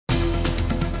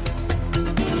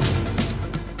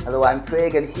Hello, I'm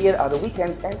Craig and here are the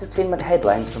weekend's entertainment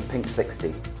headlines from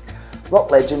Pinksixty. Rock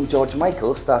legend George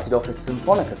Michael started off his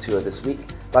Symphonica tour this week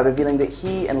by revealing that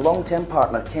he and long-term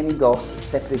partner Kenny Goss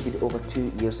separated over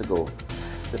 2 years ago.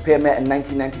 The pair met in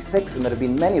 1996 and there have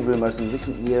been many rumours in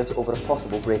recent years over a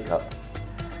possible breakup.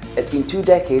 It's been 2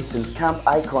 decades since camp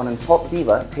icon and pop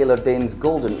diva Taylor Dayne's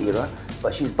golden era,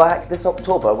 but she's back this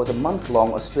October with a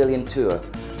month-long Australian tour,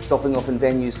 stopping off in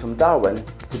venues from Darwin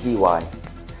to DY.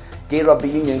 Gay rugby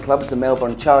union clubs the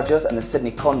Melbourne Chargers and the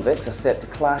Sydney Convicts are set to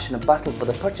clash in a battle for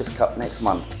the Purchas Cup next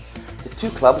month. The two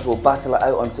clubs will battle it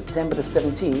out on September the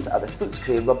 17th at the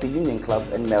Footscray Rugby Union Club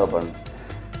in Melbourne.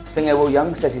 Singer Will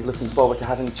Young says he's looking forward to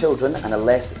having children and a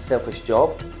less selfish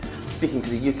job. Speaking to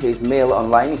the UK's Mail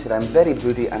online, he said, "I'm very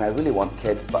broody and I really want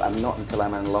kids, but I'm not until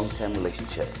I'm in a long-term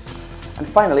relationship." And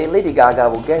finally, Lady Gaga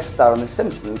will guest star on The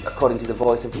Simpsons, according to the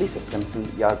voice of Lisa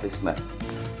Simpson, Yardley Smith.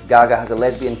 Gaga has a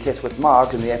lesbian kiss with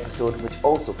Marge in the episode, which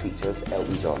also features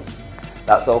Elton John.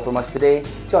 That's all from us today.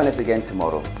 Join us again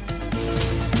tomorrow.